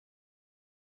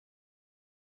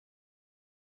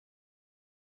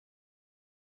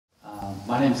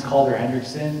My name is Calder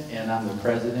Hendrickson, and I'm the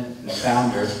president and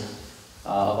founder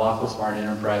of AquaSmart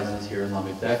Enterprises here in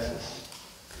Lubbock, Texas.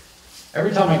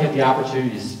 Every time I get the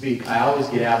opportunity to speak, I always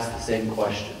get asked the same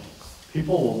question.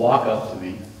 People will walk up to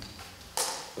me,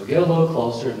 they'll get a little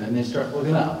closer, and then they start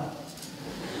looking up.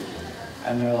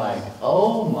 And they're like,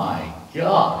 oh my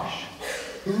gosh,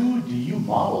 who do you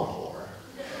model for?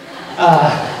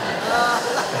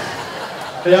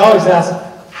 They always ask,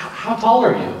 how tall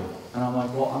are you? And I'm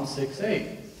like, well, I'm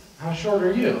 6'8". How short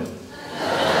are you?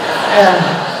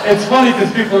 And it's funny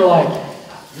because people are like,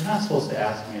 you're not supposed to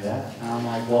ask me that. And I'm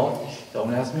like, well,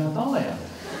 don't ask me how tall I am.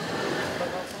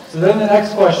 So then the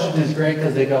next question is great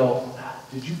because they go,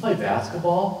 did you play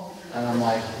basketball? And I'm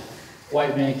like,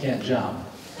 white man can't jump.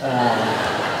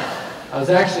 I was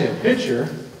actually a pitcher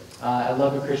at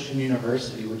Lubbock Christian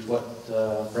University, which what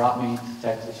brought me to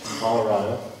Texas from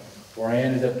Colorado, where I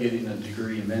ended up getting a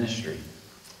degree in ministry.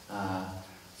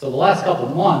 So the last couple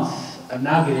of months, I'm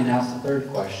now getting asked the third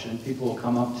question. People will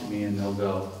come up to me and they'll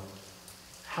go,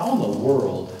 how in the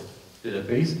world did a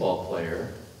baseball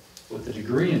player with a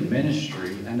degree in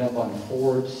ministry end up on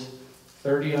Forbes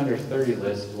 30 under 30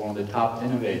 list as one of the top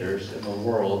innovators in the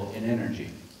world in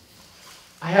energy?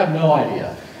 I have no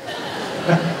idea.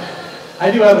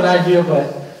 I do have an idea,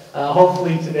 but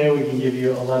hopefully today we can give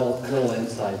you a little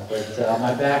insight. But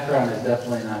my background is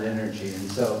definitely not energy.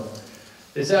 And so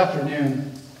this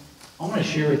afternoon, I want to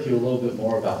share with you a little bit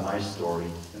more about my story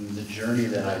and the journey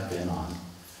that I've been on.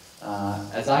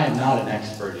 As I am not an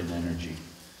expert in energy.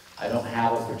 I don't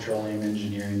have a petroleum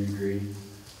engineering degree.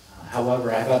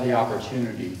 However, I've had the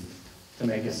opportunity to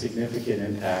make a significant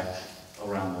impact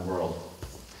around the world.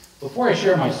 Before I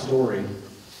share my story,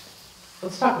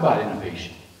 let's talk about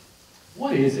innovation.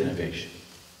 What is innovation?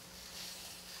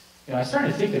 I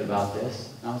started thinking about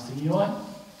this, and I was thinking, you know what?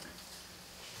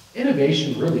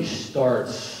 Innovation really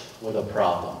starts with a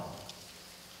problem,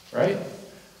 right?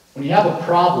 When you have a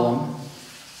problem,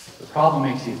 the problem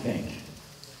makes you think.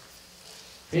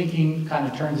 Thinking kind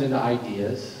of turns into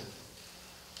ideas.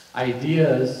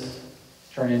 Ideas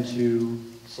turn into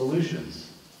solutions.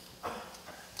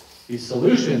 These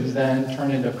solutions then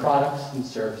turn into products and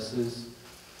services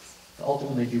to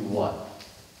ultimately do what?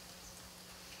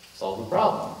 Solve the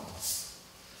problem.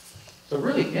 So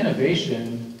really,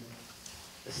 innovation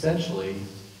essentially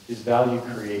is value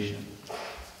creation.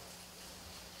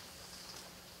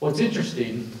 What's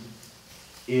interesting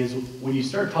is when you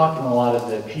start talking to a lot of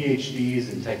the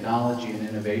PhDs in technology and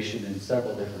innovation in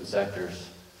several different sectors,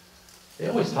 they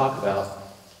always talk about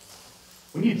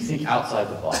we need to think outside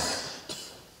the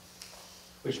box.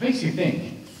 Which makes you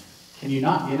think, can you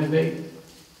not innovate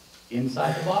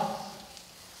inside the box?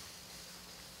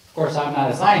 Of course, I'm not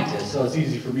a scientist, so it's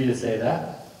easy for me to say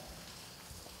that.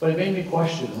 But it made me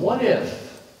question, what if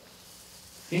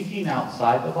thinking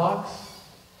outside the box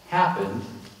happened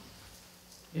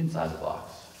inside the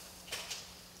box?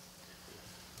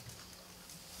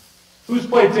 Who's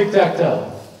played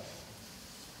tic-tac-toe?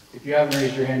 If you haven't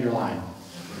raised your hand, you're lying.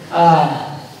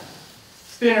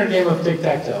 Standard game of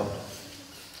tic-tac-toe.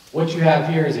 What you have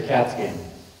here is a cat's game.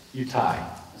 You tie.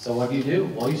 So what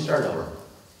do? Well, you start over.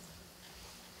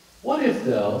 What if,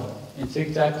 though, in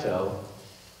tic-tac-toe,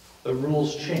 the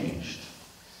rules changed?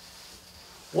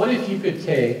 What if you could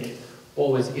take what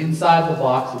was inside the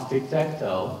box of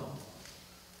tic-tac-toe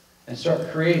and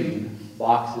start creating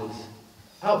boxes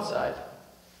outside?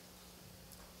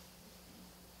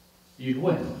 You'd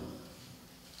win.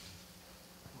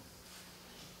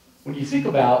 When you think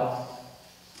about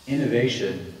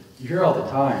innovation, you hear all the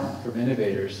time from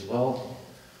innovators, well,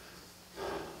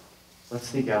 let's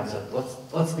think outside.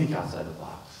 Let's think outside the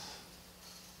box.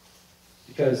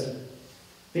 Because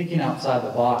thinking outside the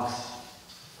box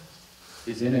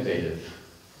is innovative,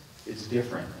 it's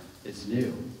different, it's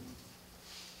new.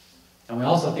 And we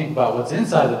also think about what's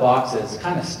inside the box as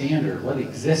kind of standard, what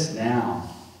exists now.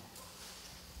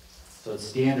 So it's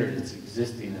standard, it's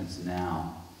existing, it's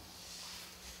now.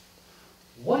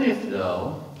 What if,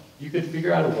 though, you could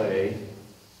figure out a way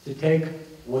to take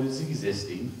what is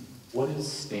existing, what is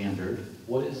standard,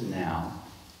 what is now,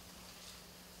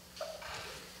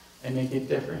 and make it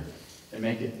different, and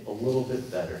make it a little bit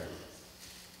better?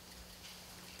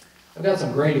 I've got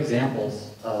some great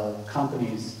examples of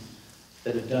companies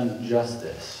that have done just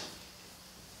this.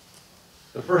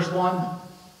 The first one,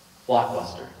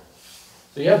 Blockbuster.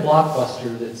 So you have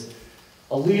Blockbuster that's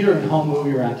a leader in home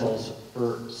movie rentals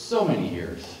for so many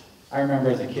years. I remember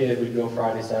as a kid, we'd go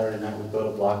Friday, Saturday night, we'd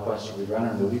go to Blockbuster, we'd rent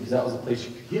our movie, because that was the place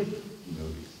you could get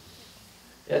movies.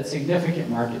 It had significant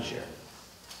market share.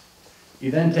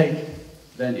 You then take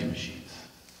vending machines.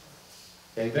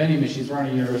 Okay, vending machines, we're on a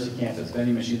university campus.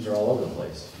 Vending machines are all over the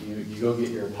place. You go get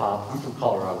your pop. I'm from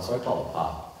Colorado, so I call it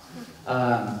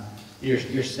pop.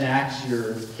 Your snacks,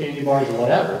 your candy bars, or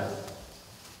whatever.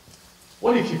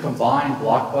 What if you combine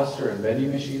Blockbuster and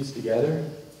vending machines together?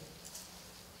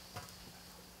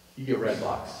 You get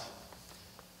Redbox.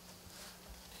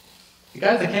 The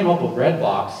guys that came up with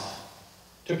Redbox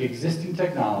took existing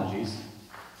technologies,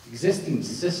 existing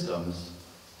systems,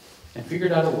 and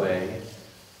figured out a way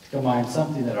to combine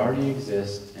something that already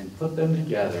exists and put them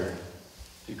together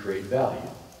to create value.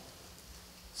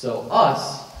 So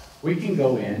us, we can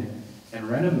go in and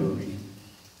rent a movie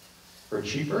for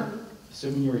cheaper,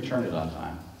 assuming you return it on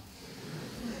time,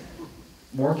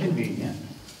 more convenient,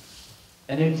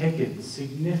 and they've taken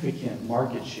significant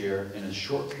market share in a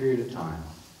short period of time.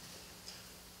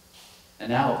 And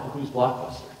now, who's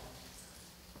Blockbuster?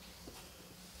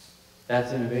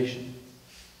 That's innovation.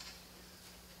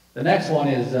 The next one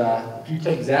is, if you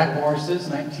take Zach Morris's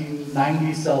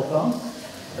 1990s cell phone,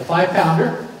 the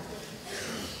 5-pounder,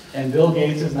 and Bill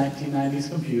Gates' 1990s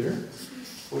computer,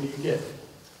 what do you get?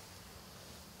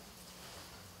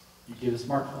 You get a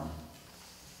smartphone.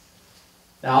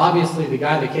 Now, obviously, the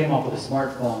guy that came up with a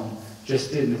smartphone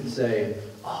just didn't say,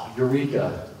 oh,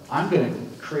 eureka, I'm going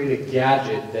to create a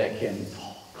gadget that can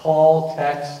call,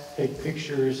 text, take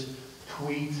pictures,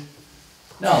 tweet.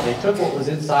 No, they took what was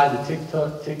inside the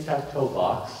tic-tac-toe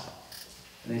box,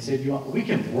 and they said, we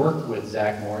can work with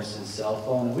Zach Morris's cell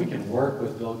phone, and we can work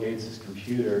with Bill Gates'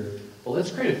 computer, but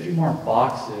let's create a few more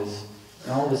boxes,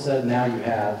 and all of a sudden now you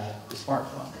have the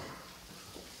smartphone.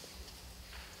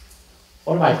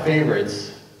 One of my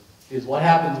favorites is what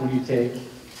happens when you take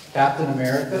Captain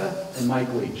America and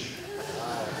Mike Leach.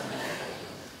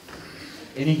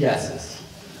 Any guesses?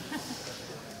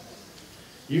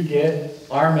 You get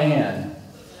our man,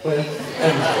 Cliff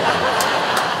Hemsworth.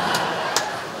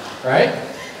 Right?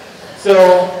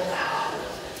 So,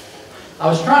 I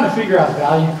was trying to figure out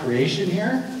value creation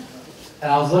here,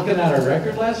 and I was looking at our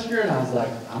record last year, and I was like,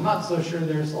 I'm not so sure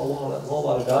there's a whole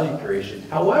lot of value creation.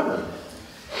 However,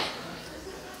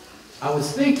 I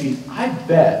was thinking, I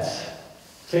bet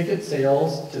ticket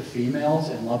sales to females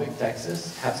in Lubbock,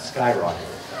 Texas have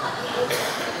skyrocketed.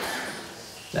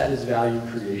 That is value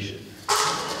creation.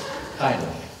 Kind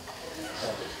of.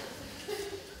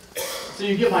 So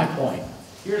you get my point.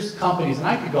 Here's companies, and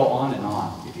I could go on and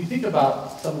on. If you think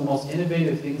about some of the most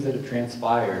innovative things that have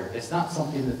transpired, it's not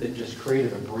something that they just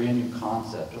created a brand new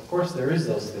concept. Of course, there is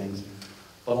those things,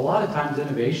 but a lot of times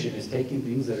innovation is taking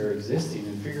things that are existing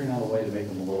and figuring out a way to make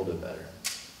them a little bit better.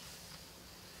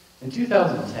 In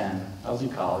 2010, I was in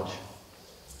college,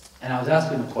 and I was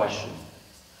asking the question,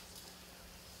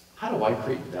 how do I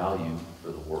create value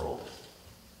for the world?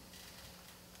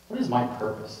 What is my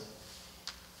purpose?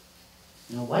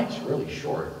 You know, life's really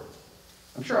short.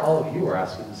 I'm sure all of you are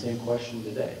asking the same question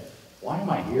today. Why am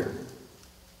I here?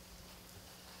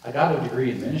 I got a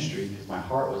degree in ministry because my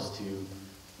heart was to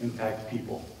impact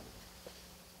people.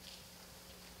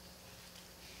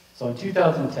 So in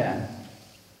 2010,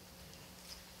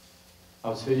 I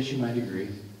was finishing my degree,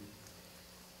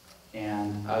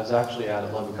 and I was actually out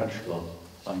at Lubbock Country Club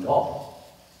playing golf.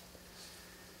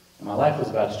 And my life was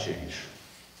about to change.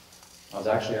 I was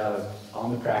actually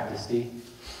on the practice tee,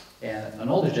 and an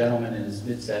older gentleman in his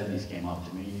mid-70s came up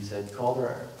to me, and he said,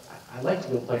 Calder, I'd like to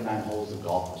go play 9 holes of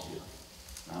golf with you.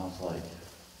 And I was like,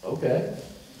 okay,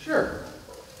 sure.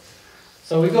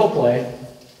 So we go play,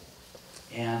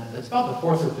 and it's about the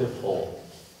 4th or 5th hole.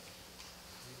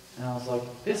 And I was like,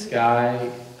 this guy,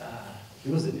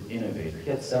 he was an innovator. He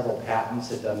had several patents,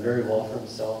 had done very well for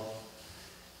himself.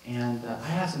 And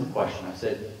I asked him a question. I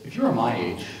said, if you were my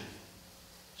age,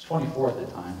 I was 24 at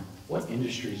the time, what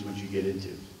industries would you get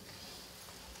into?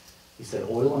 He said,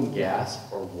 oil and gas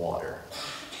or water.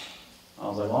 I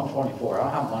was like, well, I'm 24. I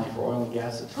don't have money for oil and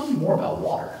gas, so tell me more about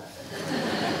water.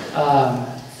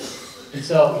 And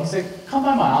so he said, come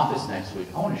by my office next week.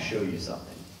 I want to show you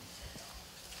something.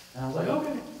 And I was like,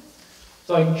 okay.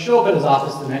 So I show up at his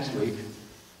office the next week,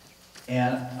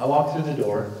 and I walk through the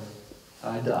door.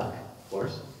 I duck, of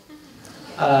course.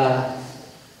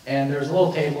 And there's a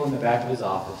little table in the back of his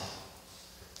office.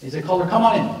 He said, Calder, come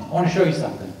on in. I want to show you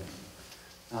something.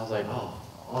 And I was like, oh,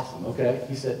 awesome, okay.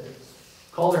 He said,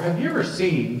 Calder, have you ever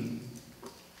seen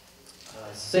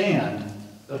sand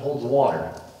that holds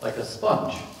water, like a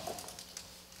sponge?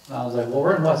 And I was like, well,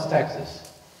 we're in West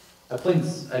Texas.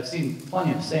 I've seen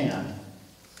plenty of sand.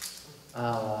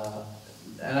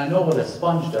 And I know what a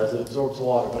sponge does, it absorbs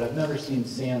water, but I've never seen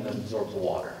sand that absorbs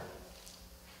water.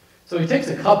 So he takes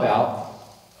a cup out,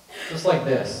 just like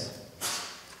this,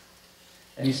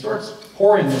 and he starts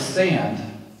pouring this sand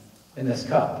in this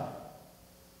cup.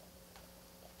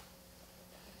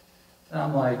 And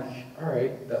I'm like, all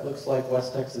right, that looks like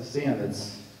West Texas sand that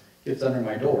gets under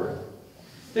my door.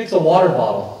 Takes a water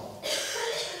bottle,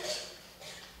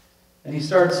 and he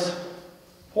starts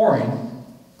pouring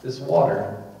this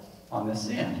water on this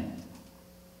sand.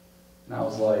 And I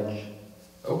was like,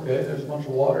 okay, there's a bunch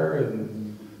of water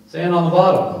and sand on the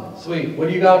bottom. Sweet, what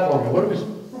do you got for me?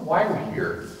 Why are we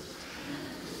here?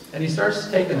 And he starts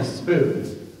taking a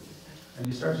spoon, and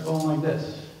he starts going like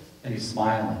this, and he's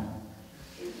smiling.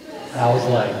 And I was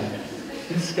like,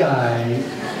 this guy,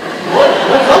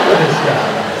 what's up with this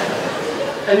guy?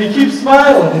 And he keeps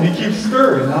smiling, and he keeps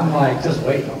stirring. And I'm like, just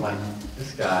waiting. I'm like,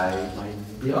 this guy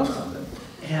might be on something.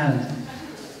 And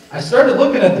I started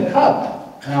looking at the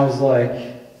cup, and I was like,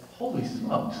 holy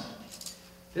smokes.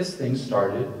 This thing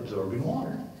started absorbing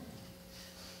water.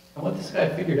 And what this guy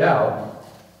figured out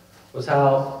was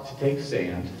how to take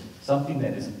sand, something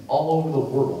that is all over the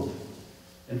world,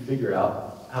 and figure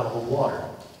out how to hold water.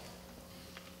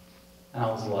 And I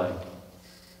was like,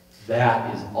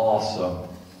 that is awesome.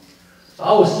 So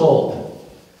I was sold.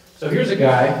 So here's a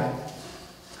guy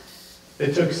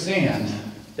that took sand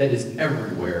that is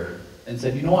everywhere and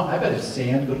said, you know what, I bet if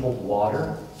sand could hold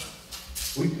water,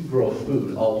 we could grow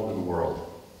food all over the world.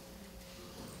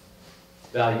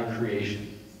 Value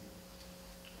creation.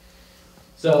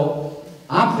 So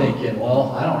I'm thinking,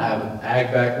 well, I don't have an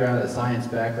ag background, a science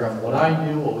background. What I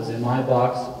knew, what was in my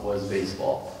box, was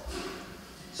baseball.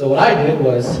 So what I did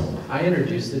was I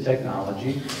introduced the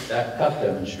technology, that cup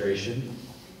demonstration,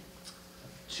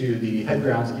 to the head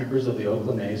groundskeepers of the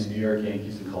Oakland A's, New York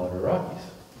Yankees, and Colorado Rockies.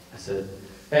 I said,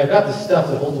 hey, I've got this stuff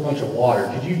that holds a bunch of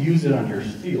water. Could you use it on your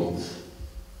fields?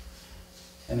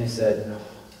 And they said,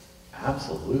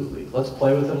 absolutely. Let's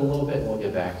play with it a little bit and we'll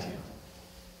get back to you.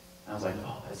 And I was like,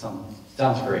 oh, that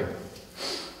sounds great.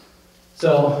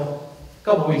 So a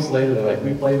couple weeks later, they're like,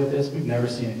 we played with this. We've never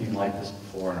seen anything like this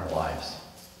before in our lives.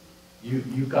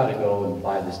 You've got to go and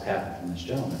buy this patent from this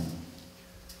gentleman.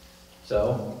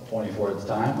 So 24th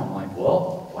time, I'm like,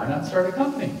 well, why not start a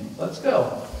company? Let's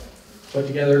go. Put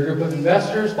together a group of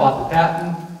investors, bought the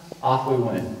patent, off we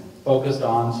went. Focused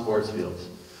on sports fields.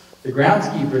 The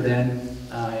groundskeeper then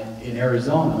in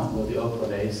Arizona with the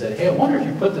Oakland A's said, hey, I wonder if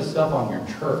you put this stuff on your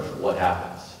turf, what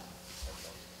happens?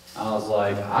 I was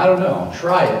like, I don't know,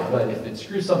 try it, but if it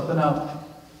screws something up,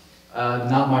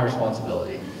 not my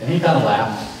responsibility. And he kind of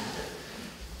laughed.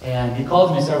 And he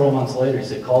called me several months later. He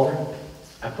said, Calder,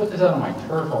 I put this out on my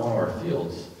turf on one of our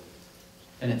fields,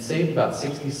 and it saved about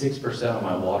 66% of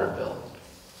my water bill.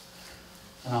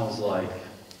 And I was like,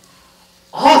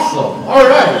 awesome, all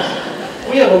right.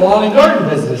 We have a lawn and garden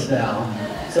business now.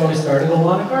 So we started a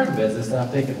lawn and garden business, and I'm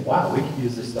thinking, wow, we could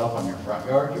use this stuff on your front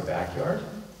yard, your backyard.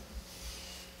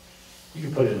 You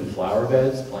could put it in flower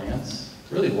beds, plants,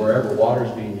 really wherever water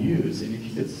is being used. And if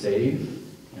you could save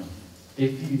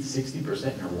 50,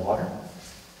 60% in your water,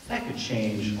 that could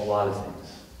change a lot of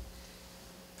things.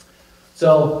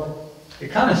 So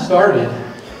it kind of started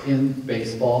in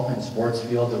baseball and sports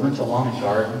fields. It went to lawn and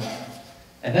garden,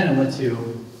 and then it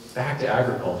went back to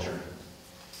agriculture.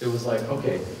 It was like,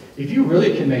 okay, if you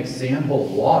really can make sand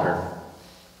hold water,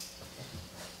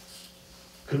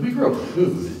 could we grow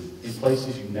food in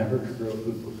places you never could grow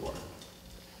food before?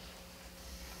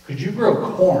 Could you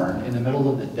grow corn in the middle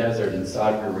of the desert in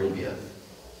Saudi Arabia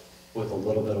with a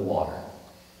little bit of water?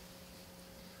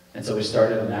 And so we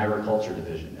started an agriculture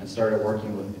division and started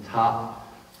working with the top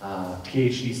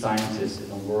PhD scientists in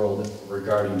the world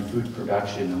regarding food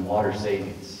production and water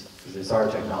savings. Because they saw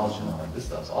our technology and they're like, this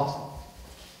stuff's awesome.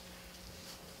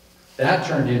 That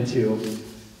turned into,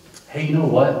 hey, you know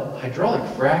what? Hydraulic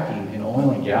fracking in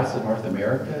oil and gas in North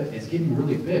America is getting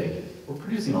really big. We're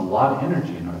producing a lot of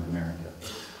energy in North America.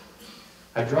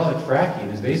 Hydraulic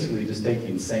fracking is basically just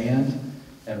taking sand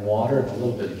and water and a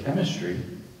little bit of chemistry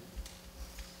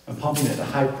and pumping it to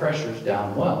high pressures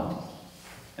down well.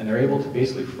 And they're able to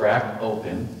basically frack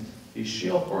open these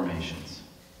shale formations,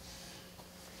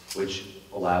 which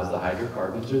allows the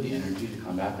hydrocarbons or the energy to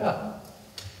come back up.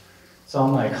 So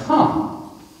I'm like,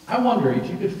 I wonder if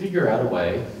you could figure out a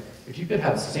way, if you could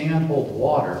have sand hold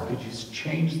water, could you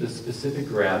change the specific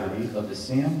gravity of the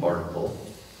sand particle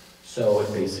so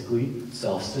it basically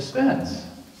self-suspends?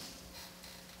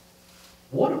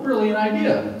 What a brilliant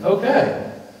idea. Okay.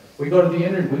 We go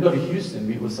to Houston,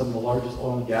 meet with some of the largest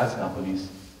oil and gas companies,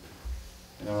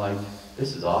 and they're like,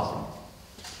 this is awesome.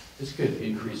 This could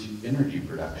increase energy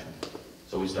production.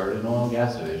 So we started an oil and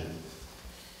gas division.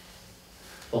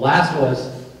 The last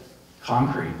was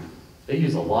concrete. They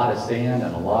use a lot of sand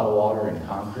and a lot of water in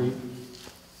concrete.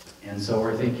 And so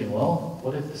we're thinking, well,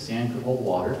 what if the sand could hold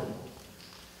water?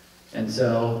 And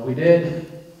so we did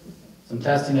some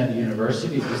testing at a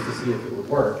university just to see if it would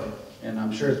work. And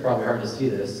I'm sure it's probably hard to see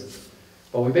this,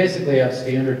 but we basically have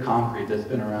standard concrete that's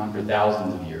been around for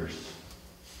thousands of years.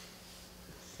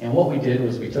 And what we did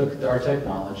was we took our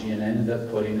technology and ended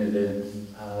up putting it in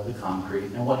the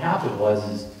concrete. And what happened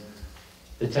was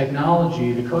the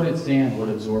technology, the coated sand would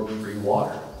absorb free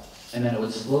water, and then it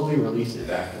would slowly release it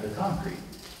back to the concrete,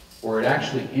 where it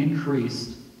actually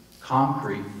increased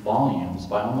concrete volumes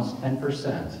by almost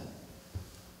 10%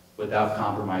 without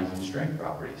compromising strength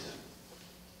properties.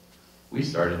 We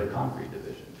started a concrete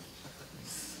division.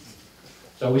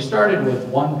 So we started with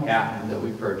one patent that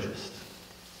we purchased.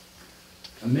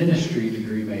 A ministry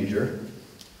degree major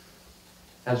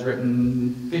has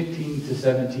written 15 to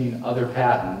 17 other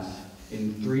patents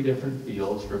in 3 different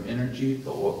fields, from energy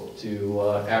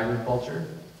to agriculture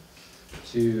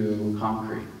to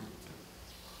concrete.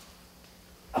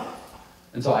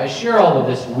 And so I share all of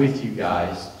this with you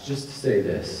guys just to say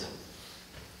this.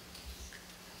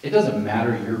 It doesn't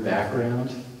matter your background.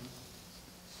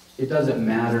 It doesn't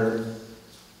matter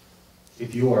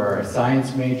if you are a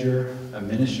science major, a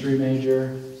ministry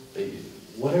major,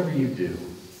 whatever you do.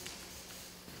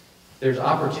 There's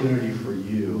opportunity for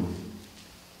you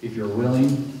if you're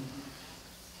willing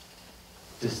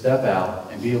to step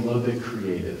out and be a little bit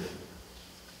creative.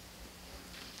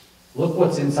 Look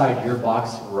what's inside your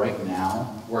box right now,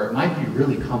 where it might be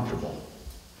really comfortable.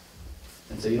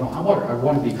 And say, I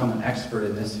want to become an expert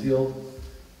in this field.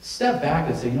 Step back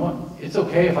and say, you know what, it's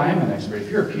okay if I am an expert.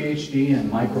 If you're a PhD in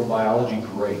microbiology,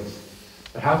 great.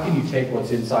 But how can you take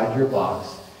what's inside your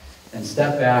box and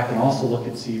step back and also look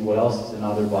and see what else is in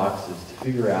other boxes to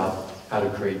figure out how to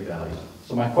create value?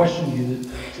 So my question to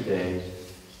you today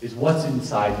is, what's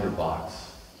inside your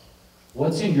box?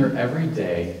 What's in your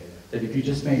everyday that if you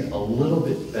just made a little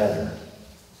bit better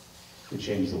could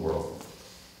change the world?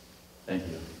 Thank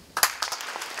you.